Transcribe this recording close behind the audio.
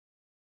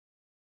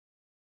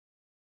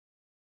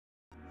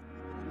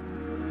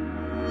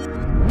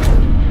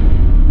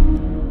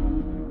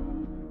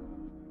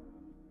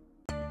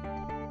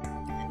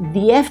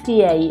The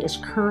FDA is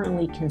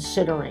currently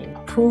considering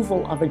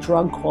approval of a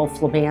drug called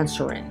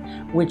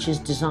flibanserin, which is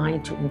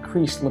designed to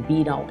increase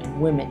libido in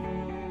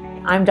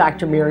women. I'm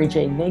Dr. Mary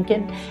Jane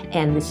Minkin,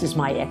 and this is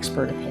my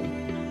expert opinion.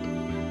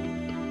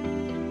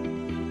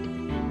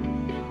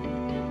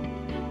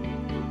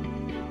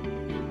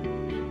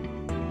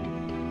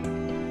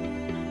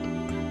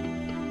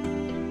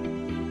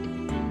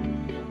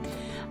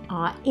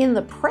 In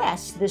the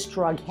press, this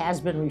drug has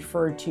been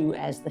referred to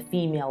as the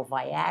female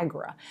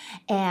Viagra,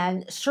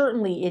 and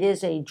certainly it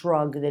is a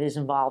drug that is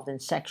involved in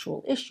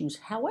sexual issues.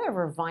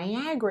 However,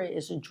 Viagra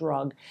is a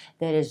drug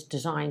that is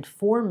designed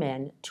for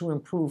men to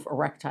improve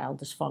erectile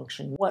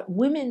dysfunction. What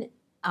women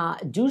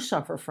do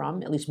suffer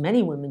from, at least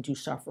many women do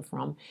suffer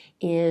from,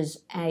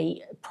 is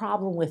a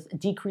problem with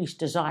decreased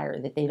desire,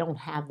 that they don't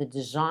have the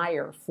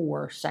desire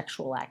for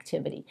sexual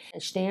activity. A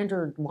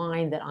standard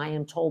line that I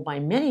am told by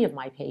many of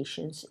my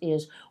patients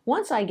is,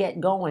 once I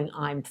get going,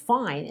 I'm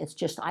fine. It's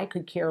just I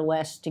could care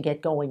less to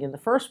get going in the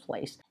first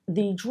place.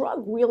 The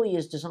drug really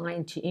is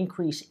designed to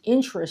increase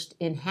interest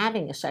in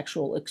having a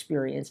sexual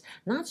experience,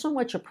 not so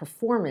much a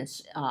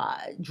performance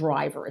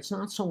driver. It's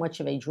not so much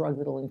of a drug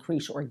that will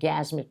increase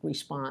orgasmic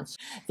response.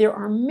 There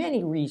are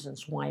many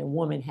reasons why a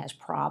woman has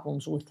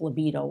problems with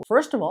libido.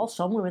 First of all,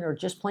 some women are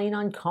just plain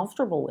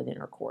uncomfortable with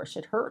intercourse.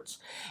 It hurts.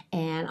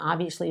 And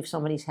obviously, if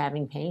somebody's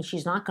having pain,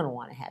 she's not going to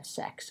want to have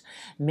sex.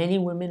 Many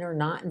women are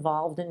not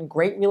involved in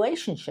great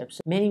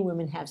relationships. Many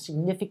women have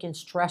significant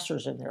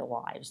stressors in their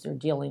lives. They're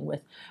dealing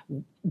with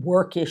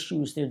work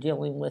issues, they're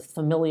dealing with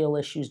familial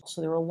issues.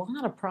 So there are a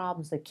lot of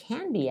problems that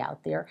can be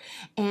out there.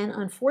 And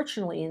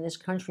unfortunately, in this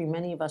country,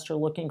 many of us are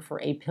looking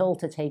for a pill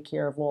to take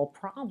care of all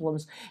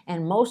problems.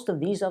 And most of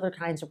these other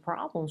kinds of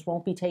problems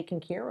won't be taken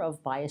care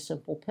of by a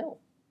simple pill.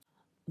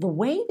 The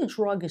way the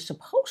drug is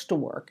supposed to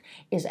work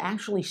is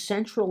actually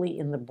centrally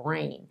in the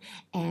brain,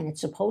 and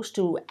it's supposed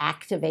to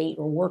activate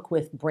or work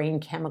with brain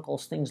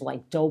chemicals, things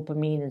like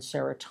dopamine and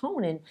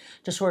serotonin,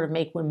 to sort of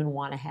make women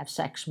want to have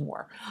sex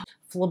more.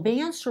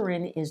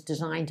 Flibanserin is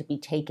designed to be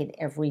taken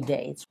every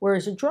day,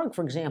 whereas a drug,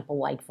 for example,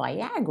 like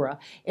Viagra,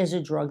 is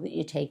a drug that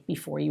you take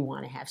before you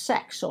want to have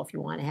sex. So if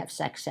you want to have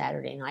sex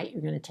Saturday night,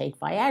 you're going to take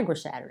Viagra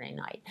Saturday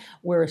night,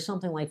 whereas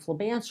something like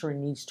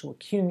flibanserin needs to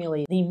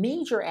accumulate. The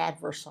major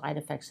adverse side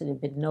effects that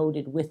have been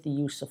noted with the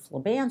use of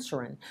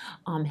flibanserin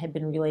have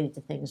been related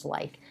to things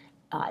like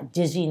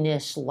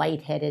dizziness,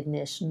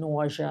 lightheadedness,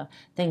 nausea,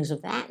 things of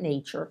that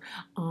nature,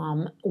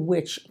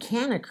 which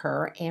can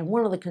occur. And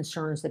one of the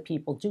concerns that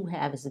people do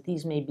have is that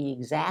these may be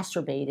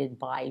exacerbated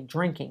by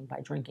drinking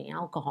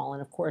alcohol.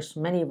 And of course,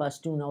 many of us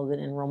do know that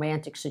in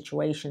romantic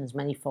situations,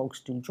 many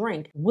folks do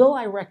drink. Will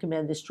I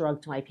recommend this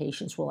drug to my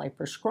patients? Will I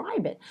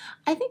prescribe it?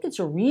 I think it's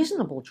a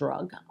reasonable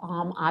drug.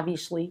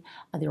 Obviously,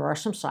 there are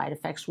some side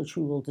effects which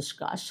we will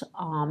discuss,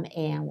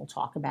 and we'll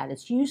talk about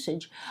its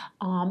usage.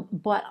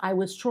 But I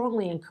would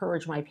strongly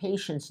encourage my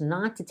patients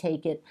not to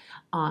take it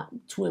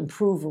to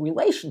improve a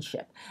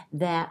relationship.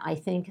 That I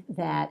think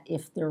that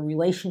if there are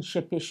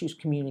relationship issues,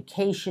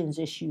 communications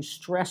issues,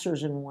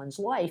 stressors in one's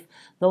life,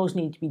 those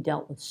need to be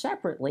dealt with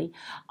separately.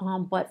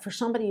 But for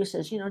somebody who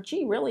says,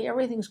 gee, really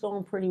everything's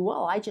going pretty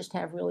well, I just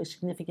have really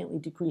significantly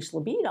decreased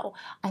libido,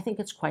 I think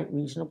it's quite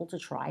reasonable to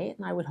try it,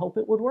 and I would hope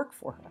it would work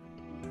for her.